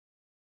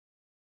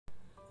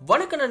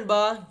வணக்கம் நண்பா,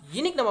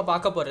 இன்னைக்கு நம்ம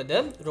பார்க்க போகிறது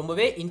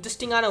ரொம்பவே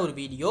இன்ட்ரெஸ்டிங்கான ஒரு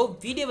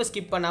வீடியோவை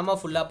ஸ்கிப் பண்ணாமல்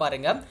ஃபுல்லாக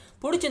பாருங்கள்.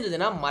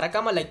 பிடிச்சிருந்ததுன்னா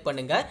மறக்காமல் லைக்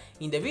பண்ணுங்கள்.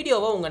 இந்த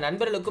வீடியோவை உங்கள்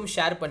நண்பர்களுக்கும்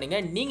ஷேர்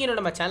பண்ணுங்கள். நீங்கள் இன்னும்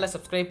நம்ம சேனலை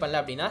சப்ஸ்கிரைப் பண்ணல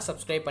அப்படின்னா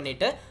சப்ஸ்கிரைப்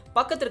பண்ணிவிட்டு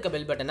பக்கத்தில் இருக்க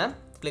பெல் பட்டனை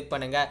கிளிக்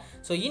பண்ணுங்கள்.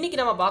 ஸோ இன்றைக்கி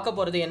நம்ம பார்க்க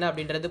போகிறது என்ன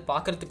அப்படின்றது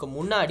பார்க்குறதுக்கு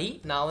முன்னாடி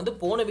நான்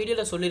போன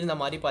வீடியோவில் சொல்லியிருந்த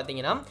மாதிரி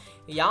பார்த்தீங்கன்னா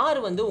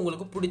யார்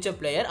உங்களுக்கு பிடிச்ச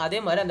பிளேயர், அதே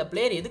மாதிரி அந்த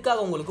பிளேயர்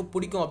எதுக்காக உங்களுக்கு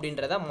பிடிக்கும்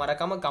அப்படின்றத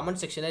மறக்காமல்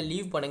கமெண்ட் செக்ஷனில்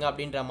லீவ் பண்ணுங்கள்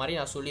அப்படின்ற மாதிரி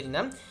நான்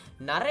சொல்லியிருந்தேன்.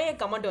 நிறைய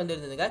கமெண்ட்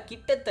வந்துருந்ததுங்க,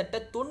 கிட்டத்தட்ட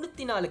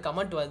 94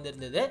 கமெண்ட்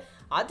வந்திருந்தது.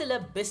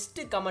 அதில்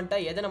பெஸ்ட்டு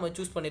கமெண்ட்டாக எதை நம்ம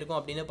சூஸ் பண்ணியிருக்கோம்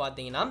அப்படின்னு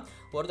பார்த்தீங்கன்னா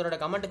ஒருத்தரோட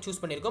கமெண்ட்டை சூஸ்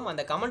பண்ணியிருக்கோம்.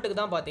 அந்த கமெண்ட்டுக்கு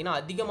தான் பார்த்தீங்கன்னா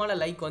அதிகமான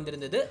லைக்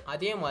வந்திருந்தது.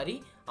 அதே மாதிரி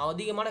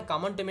அதிகமான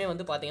கமெண்ட்டுமே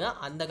பார்த்தீங்கன்னா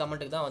அந்த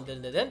கமெண்ட்டுக்கு தான்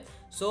வந்திருந்தது.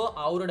 ஸோ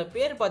அவரோட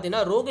பேர்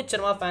பார்த்தீங்கன்னா ரோஹித்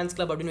சர்மா ஃபேன்ஸ்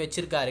கிளப் அப்படின்னு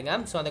வச்சிருக்காருங்க.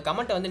 ஸோ அந்த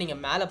கமெண்ட்டை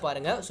நீங்கள் மேலே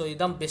பாருங்கள். ஸோ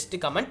இதுதான்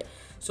பெஸ்ட்டு கமெண்ட்.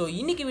 ஸோ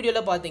இன்றைக்கி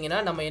வீடியோவில் பார்த்தீங்கன்னா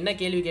நம்ம என்ன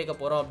கேள்வி கேட்க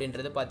போகிறோம்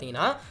அப்படின்றது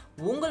பார்த்தீங்கன்னா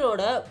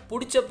உங்களோட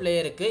பிடிச்ச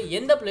பிளேயருக்கு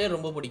எந்த பிளேயர்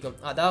ரொம்ப பிடிக்கும்.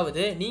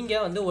 அதாவது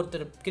நீங்கள்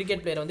ஒருத்தர்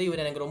கிரிக்கெட் பிளேயர்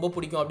இவர் எனக்கு ரொம்ப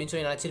பிடிக்கும் அப்படின்னு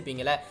சொல்லி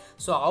நினச்சிருப்பீங்களே.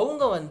 ஸோ அவங்க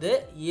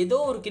ஏதோ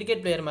ஒரு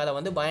கிரிக்கெட் பிளேயர்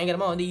மேலே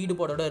பயங்கரமாக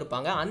ஈடுபாடோடு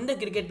இருப்பாங்க. அந்த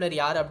கிரிக்கெட் பிளேயர்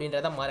யார்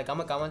அப்படின்றத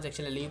மறக்காமல் கமெண்ட்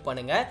செக்ஷனில் லீவ்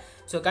பண்ணுங்கள்.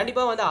 ஸோ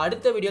கண்டிப்பாக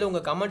அடுத்த வீடியோவில்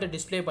உங்கள் கமெண்ட்டை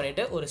டிஸ்பிளே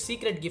பண்ணிவிட்டு ஒரு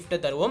சீக்ரெட் கிஃப்ட்டை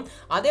தருவோம்.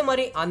 அதே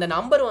மாதிரி அந்த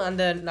நபர்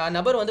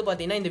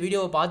பார்த்தீங்கன்னா இந்த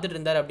வீடியோவை பார்த்துட்டு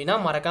இருந்தார் அப்படின்னா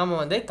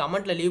மறக்காமல்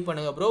கமெண்ட்டில் லீவ்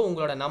பண்ணுங்கள் ப்ரோ.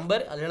 உங்களோட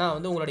நம்பர் இல்லைனா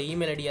உங்களோட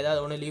இமெயில் ஐடி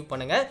ஏதாவது ஒன்று லீவ்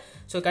பண்ணுங்கள்.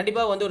 ஸோ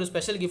கண்டிப்பாக ஒரு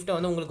ஸ்பெஷல் கிஃப்ட்டை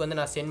உங்களுக்கு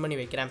நான் சென்ட் பண்ணி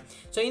வைக்கிறேன்.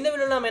 ஸோ இந்த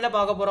வீடியோவில் நம்ம என்ன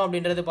பார்க்க போகிறோம்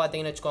அப்படின்றது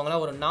பார்த்தீங்கன்னு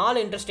வச்சுக்கோங்களேன், ஒரு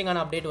 4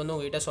 இன்ட்ரெஸ்டிங்கான அப்டேட்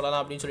உங்ககிட்ட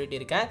சொல்லலாம் அப்படின்னு சொல்லிட்டு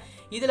இருக்கேன்.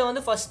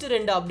 இதில் ஃபஸ்ட்டு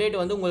 2 அப்டேட்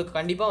உங்களுக்கு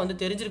கண்டிப்பாக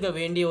தெரிஞ்சிருக்க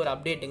வேண்டிய ஒரு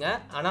அப்டேட்டுங்க.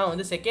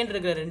 ஆனால் செகண்ட்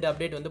இருக்கிற 2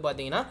 அப்டேட்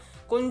பார்த்தீங்கன்னா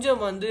கொஞ்சம்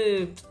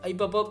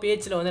இப்போ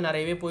பேச்சில்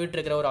நிறையவே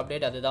போயிட்டுருக்கிற ஒரு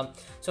அப்டேட் அதுதான்.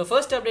 ஸோ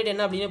ஃபர்ஸ்ட் அப்டேட்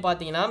என்ன அப்படின்னு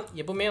பார்த்தீங்கன்னா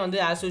எப்பவுமே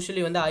ஆஸ்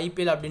யூஷுவலி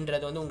ஐபிஎல்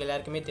அப்படின்றது உங்கள்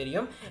எல்லாருக்குமே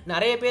தெரியும்.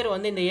 நிறைய பேர்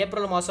இந்த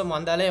ஏப்ரல் மாதம்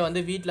வந்தாலே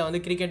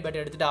வீட்டில் கிரிக்கெட்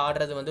பேட் எடுத்துகிட்டு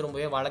ஆடுறது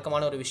ரொம்பவே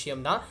வழக்கமான ஒரு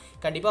விஷயம் தான்.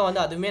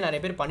 கண்டிப்பாக அதுவுமே நிறைய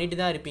பேர் பண்ணிட்டு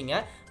தான் இருப்பீங்க.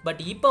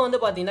 பட் இப்போ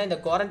பார்த்தீங்கன்னா இந்த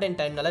குவாரண்டைன்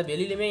டைம்னால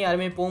வெளியிலுமே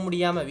யாருமே போக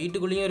முடியாமல்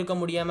வீட்டுக்குள்ளேயும் இருக்க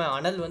முடியாமல்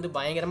அனல்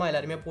பயங்கரமாக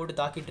எல்லாருமே போட்டு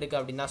தாக்கிட்டு இருக்கு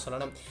அப்படின்னு தான்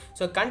சொல்லணும்.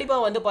 ஸோ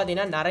கண்டிப்பாக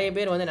பார்த்தீங்கன்னா நிறைய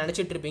பேர்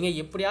நினச்சிட்டு இருப்பீங்க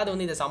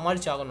எப்படியாவது இதை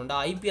சமாளிச்சு ஆகணும்டா,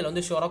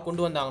 ஐபிஎல் ஷோராக கொண்டு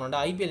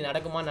வந்தாங்கணும்டா, ஐபிஎல்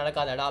நடக்குமா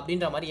நடக்காதடா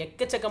அப்படின்ற மாதிரி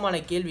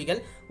எக்கச்சக்கமான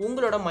கேள்விகள்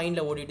உங்களோட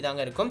மைண்டில் ஓடிட்டு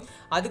தாங்க இருக்கும்.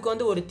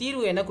 அதுக்கு ஒரு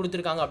தீர்வு என்ன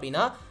கொடுத்துருக்காங்க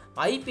அப்படின்னா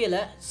ஐபிஎல்லை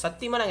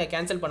சத்தியமாக நாங்கள்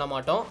கேன்சல் பண்ண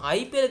மாட்டோம்.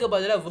 ஐபிஎலுக்கு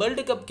பதிலாக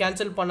வேர்ல்டு கப்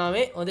கேன்சல்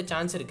பண்ணாவே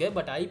சான்ஸ் இருக்குது.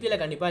 பட் ஐபிஎல்லை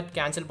கண்டிப்பாக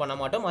கேன்சல் பண்ண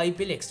மாட்டோம்.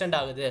 ஐபிஎல் எக்ஸ்டெண்ட்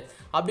ஆகுது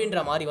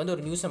அப்படின்ற மாதிரி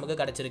ஒரு நியூஸ் நமக்கு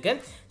கிடச்சிருக்கு.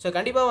 ஸோ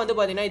கண்டிப்பாக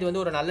பார்த்தீங்கன்னா இது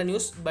ஒரு நல்ல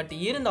நியூஸ். பட்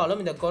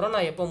இருந்தாலும் இந்த கொரோனா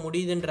எப்போ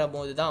முடியுதுன்ற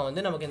போது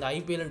தான் நமக்கு இந்த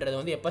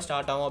ஐபிஎல்ன்றது எப்போ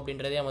ஸ்டார்ட் ஆகும்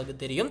அப்படின்றதே நமக்கு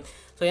தெரியும்.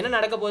 ஸோ என்ன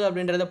நடக்க போகுது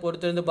அப்படின்றத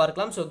பொறுத்திருந்து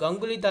பார்க்கலாம். ஸோ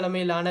கங்குலி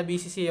தலைமையிலான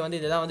பிசிசிஐ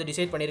இதை தான்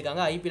டிசைட்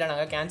பண்ணியிருக்காங்க. ஐபிஎல்லை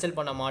நாங்கள் கேன்சல்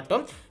பண்ண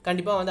மாட்டோம்.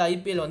 கண்டிப்பாக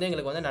ஐபிஎல்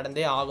எங்களுக்கு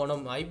நடந்தே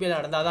ஆகணும். ஐபிஎல்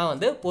நடந்தால்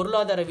தான்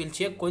பொருளாதார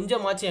வீழ்ச்சியை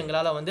கொஞ்சமாச்சு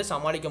எங்களால்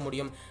சமாளிக்க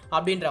முடியும்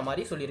அப்படின்ற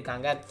மாதிரி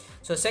சொல்லியிருக்காங்க.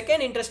 ஸோ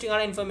செகண்ட்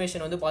இன்ட்ரெஸ்டிங்கான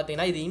இன்ஃபர்மேஷன்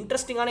பார்த்தீங்கன்னா இது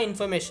இன்ட்ரெஸ்டிங்கான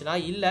இன்ஃபர்மேஷனா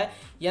இல்லை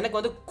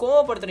எனக்கு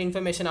கோவப்படுத்துகிற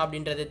இன்ஃபர்மேஷன்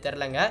அப்படின்றது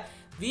தெரிலங்க.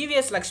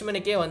 விவிஎஸ்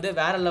லக்ஷ்மணுக்கே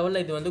வேற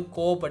லெவலில் இது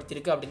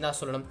கோவப்படுத்திருக்கு அப்படின்னு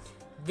தான் சொல்லணும்.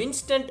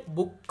 வின்ஸ்டன்ட்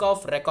புக்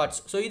ஆஃப் ரெக்கார்ட்ஸ்.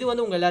 ஸோ இது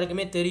உங்கள்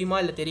எல்லாருக்குமே தெரியுமா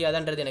இல்லை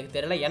தெரியாதான்றது எனக்கு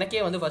தெரியல. எனக்கே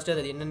ஃபஸ்ட்டு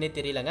அது என்னன்னே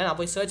தெரியலங்க. நான்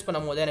போய் சர்ச்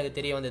பண்ணும் போதே எனக்கு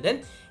தெரிய வந்தது.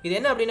 இது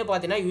என்ன அப்படின்னு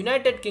பார்த்தீங்கன்னா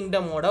யுனைடெட்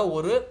கிங்டமோட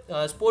ஒரு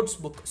ஸ்போர்ட்ஸ்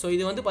புக். ஸோ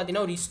இது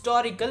பார்த்தீங்கன்னா ஒரு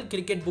ஹிஸ்டாரிக்கல்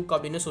கிரிக்கெட் புக்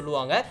அப்படின்னு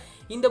சொல்லுவாங்க.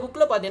 இந்த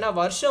புக்கில் பார்த்தீங்கன்னா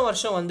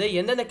வருஷம்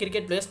எந்தெந்த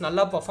கிரிக்கெட் பிளேயர்ஸ்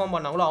நல்லா பர்ஃபார்ம்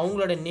பண்ணாங்களோ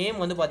அவங்களோட நேம்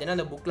பார்த்தீங்கன்னா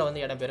அந்த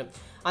புக்கில் இடம்பெறும்.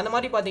 அந்த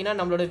மாதிரி பார்த்தீங்கன்னா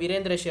நம்மளோட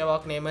Virendra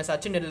Sehwag name,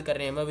 Sachin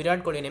Tendulkar name,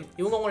 Virat Kohli name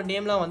இவங்களோட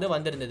நேம்லாம்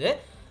வந்திருந்தது.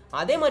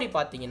 அதே மாதிரி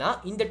பார்த்தீங்கன்னா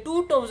இந்த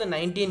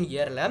 2019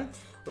 இயரில்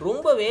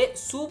ரொம்பவே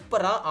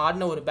சூப்பராக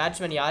ஆடின ஒரு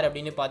பேட்ஸ்மேன் யார்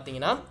அப்படின்னு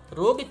பார்த்தீங்கன்னா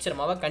ரோஹித்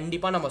சர்மாவை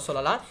கண்டிப்பாக நம்ம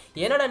சொல்லலாம்.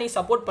 என்னடா நீ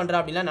சப்போர்ட் பண்ணுற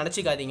அப்படின்லாம்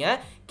நினச்சிக்காதீங்க.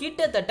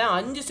 கிட்டத்தட்ட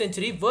 5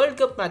 செஞ்சுரி வேர்ல்டு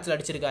கப் மேட்ச்சில்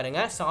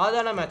அடிச்சிருக்காருங்க.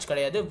 சாதாரண மேட்ச்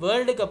கிடையாது,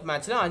 வேர்ல்டு கப்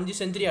மேட்ச்சில் 5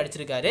 செஞ்சுரி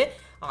அடிச்சிருக்காரு.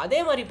 அதே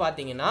மாதிரி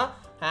பார்த்தீங்கன்னா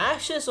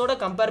ஆஷஸோட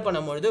கம்பேர்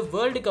பண்ணும்பொழுது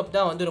வேர்ல்டு கப்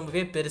தான்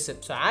ரொம்பவே பெருசு.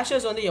 ஸோ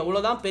ஆஷஸ்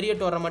எவ்வளோ தான் பெரிய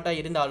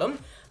டோர்னமெண்ட்டாக இருந்தாலும்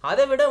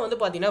அதை விட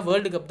பார்த்தீங்கன்னா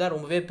வேர்ல்டு கப் தான்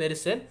ரொம்பவே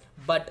பெருசு.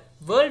 பட்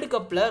வேர்ல்டு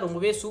கப்பில்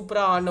ரொம்பவே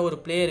சூப்பராக ஆடின ஒரு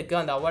பிளேயருக்கு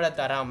அந்த அவார்டை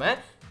தராமல்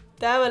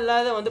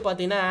தேவையில்லாத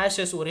பார்த்தீங்கன்னா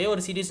ஆஷஸ் ஒரே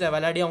ஒரு சீரீஸில்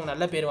விளையாடி அவங்க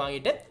நல்ல பேர்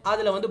வாங்கிட்டு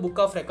அதில் புக்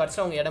ஆஃப்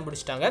ரெக்கார்ட்ஸில் அவங்க இடம்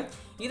பிடிச்சிட்டாங்க.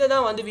 இதை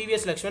தான்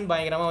விவிஎஸ் லக்ஷ்மன்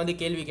பயங்கரமாக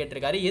கேள்வி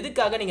கேட்டிருக்காரு.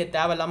 எதுக்காக நீங்கள்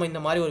தேவையில்லாமல் இந்த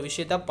மாதிரி ஒரு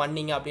விஷயத்த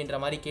பண்ணீங்க அப்படின்ற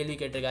மாதிரி கேள்வி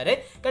கேட்டிருக்காரு.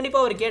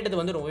 கண்டிப்பாக அவர்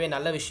கேட்டது ரொம்பவே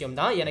நல்ல விஷயம்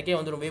தான். எனக்கே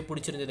ரொம்பவே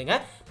பிடிச்சிருந்ததுங்க.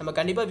 நம்ம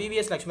கண்டிப்பாக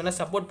விவிஎஸ் லக்ஷ்மனை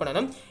சப்போர்ட்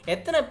பண்ணணும்.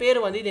 எத்தனை பேர்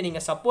இதை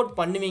நீங்கள் சப்போர்ட்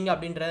பண்ணுவீங்க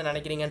அப்படின்றத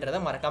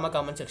நினைக்கிறீங்கன்றதை மறக்காமல்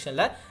கமெண்ட்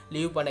செக்ஷனில்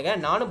லீவ் பண்ணுங்கள்.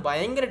 நானும்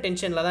பயங்கர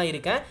டென்ஷனில் தான்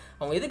இருக்கேன்.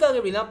 அவங்க எதுக்காக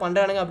இப்படிலாம்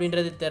பண்ணுறானுங்க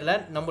அப்படின்றது தெரில.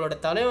 நம்மளோட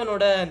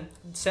தலைவனோட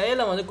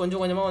செயலை கொஞ்சம்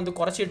கொஞ்சமாக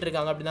குறைச்சிட்டு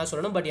இருக்காங்க அப்படின்னு தான்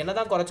சொல்லணும். பட் என்ன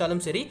தான்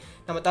குறைச்சாலும் சரி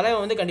நம்ம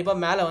தலைவன் கண்டிப்பாக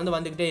மேலே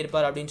வந்துக்கிட்டே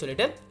இருப்பார் அப்படின்னு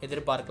சொல்லிட்டு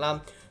எதிர்பார்க்கலாம்.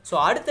 ஸோ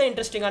அடுத்த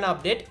இன்ட்ரெஸ்டிங்கான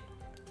அப்டேட்,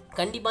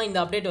 கண்டிப்பாக இந்த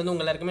அப்டேட்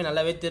உங்கள் எல்லாருக்குமே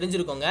நல்லாவே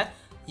தெரிஞ்சிருக்கோங்க.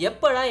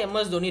 எப்படா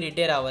எம்எஸ் தோனி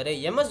ரிட்டையர் ஆவார்,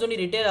 எம்எஸ் தோனி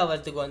ரிட்டையர்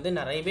ஆகிறதுக்கு வந்து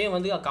நிறையவே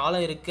வந்து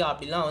காலம் இருக்குது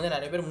அப்படிலாம் வந்து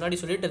நிறைய பேர் முன்னாடி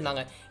சொல்லிட்டு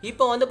இருந்தாங்க.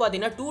 இப்போ வந்து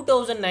பார்த்தீங்கன்னா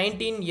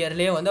 2019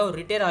 இயர்லேயே வந்து அவர்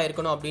ரிட்டையர்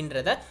ஆகிருக்கணும்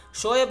அப்படின்றத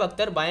ஷோயப்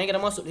அக்தர்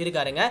பயங்கரமாக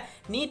சொல்லியிருக்காருங்க.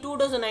 நீ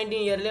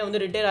 2019 இயர்லேயே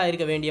வந்து ரிட்டையர்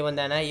ஆகிருக்க வேண்டியவன்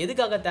தானே,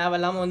 எதுக்காக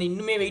தேவையில்லாமல் வந்து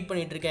இன்னுமே வெயிட்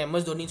பண்ணிட்டு இருக்கேன்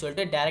எம்எஸ் தோனின்னு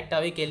சொல்லிட்டு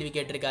டேரெக்டாகவே கேள்வி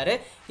கேட்டிருக்காரு.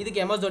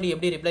 இதுக்கு எம்எஸ் தோனி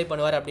எப்படி ரிப்ளை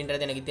பண்ணுவார்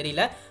அப்படின்றது எனக்கு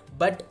தெரியல.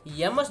 பட்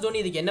எம்எஸ் தோனி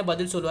இதுக்கு என்ன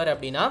பதில் சொல்லுவார்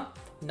அப்படின்னா,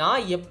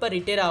 நான் எப்போ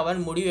ரிட்டையர்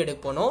ஆவான்னு முடிவு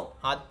எடுக்கணும்,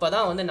 அப்போ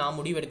தான் வந்து நான்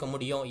முடிவு எடுக்க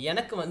முடியும்,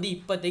 எனக்கு வந்து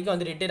இப்போதைக்கு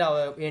வந்து ரிட்டையர்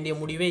ஆக வேண்டிய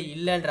முடிவே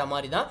இல்லைன்ற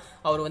மாதிரி தான்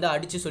அவர் வந்து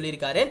அடித்து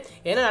சொல்லியிருக்காரு.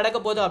 என்ன நடக்க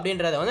போகுது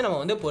அப்படின்றத வந்து நம்ம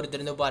வந்து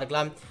பொறுத்திருந்து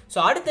பார்க்கலாம். ஸோ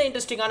அடுத்த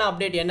இன்ட்ரெஸ்டிங்கான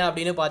அப்டேட் என்ன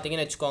அப்படின்னு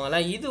பார்த்தீங்கன்னு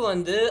வச்சுக்கோங்களேன். இது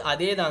வந்து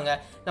அதே தாங்க,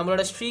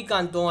 நம்மளோட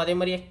ஸ்ரீகாந்தும் அதே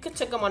மாதிரி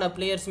எக்கச்சக்கமான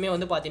பிளேயர்ஸுமே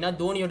வந்து பார்த்தீங்கன்னா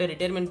தோனியோட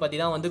ரிட்டையர்மெண்ட் பற்றி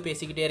தான் வந்து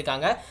பேசிக்கிட்டே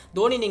இருக்காங்க.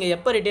 தோனி நீங்கள்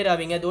எப்போ ரிட்டையர்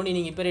ஆவீங்க, தோனி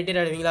நீங்கள் இப்போ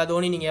ரிட்டையர் ஆவீங்களா,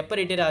 தோனி நீங்கள் எப்போ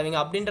ரிட்டையர் ஆவீங்க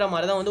அப்படின்ற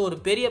மாதிரி தான் வந்து ஒரு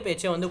பெரிய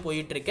பேச்சே வந்து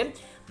போயிட்டுருக்கு.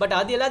 பட்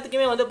அது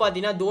எல்லாத்துக்குமே வந்து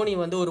பார்த்தீங்கன்னா தோனி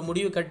வந்து ஒரு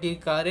முடிவு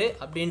கட்டியிருக்காரு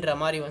அப்படின்ற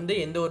மாதிரி வந்து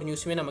எந்த ஒரு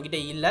நியூஸுமே நம்மக்கிட்ட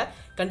இல்லை.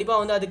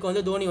 கண்டிப்பாக வந்து அதுக்கு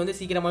வந்து தோனி வந்து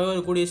சீக்கிரமாகவே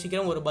ஒரு கூடிய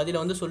சீக்கிரம் ஒரு பதிலை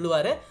வந்து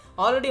சொல்லுவார்.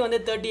 ஆல்ரெடி வந்து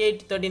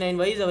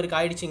 38-39 வயசு அவருக்கு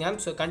ஆயிடுச்சுங்க.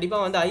 ஸோ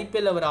கண்டிப்பாக வந்து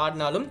ஐபிஎல் அவர்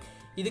ஆடினாலும்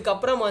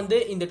இதுக்கப்புறம் வந்து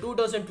இந்த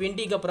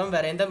 2020க்கு அப்புறம்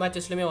வேறு எந்த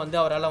மேட்சஸ்லையுமே வந்து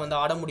அவரால் வந்து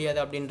ஆட முடியாது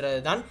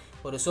அப்படின்றது தான்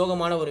ஒரு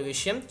சோகமான ஒரு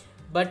விஷயம்.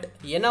 பட்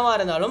என்னவாக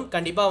இருந்தாலும்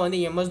கண்டிப்பாக வந்து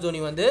எம்எஸ் தோனி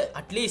வந்து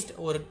அட்லீஸ்ட்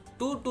ஒரு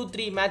 2 to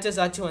 3 மேட்சஸ்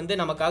ஆச்சு வந்து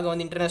நமக்காக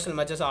வந்து இன்டர்நேஷனல்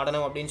மேட்சஸ்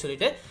ஆடணும் அப்படின்னு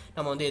சொல்லிட்டு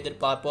நம்ம வந்து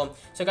எதிர்பார்ப்போம்.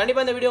 ஸோ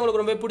கண்டிப்பாக இந்த வீடியோ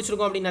உங்களுக்கு ரொம்ப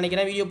பிடிச்சிருக்கும் அப்படின்னு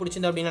நினைக்கிறேன். வீடியோ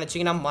பிடிச்சிருந்து அப்படின்னு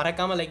நினச்சிங்கன்னா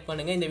மறக்காமல் லைக்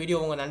பண்ணுங்கள், இந்த வீடியோ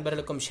உங்கள்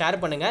நண்பர்களுக்கும் ஷேர்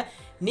பண்ணுங்கள்.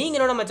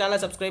 நீங்களும் நம்ம சேனலை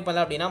சப்ஸ்கிரைப்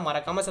பண்ணல அப்படின்னா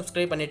மறக்காமல்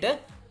சப்ஸ்கிரைப் பண்ணிவிட்டு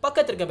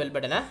பக்கத்தில் இருக்க பெல்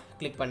பட்டனை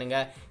கிளிக்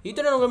பண்ணுங்கள்.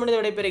 இத்துடன் உங்கள்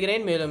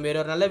விடைபெறுகிறேன். மேலும்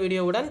வேறொரு நல்ல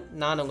வீடியோவுடன்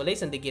நான் உங்களை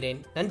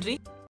சந்திக்கிறேன். நன்றி.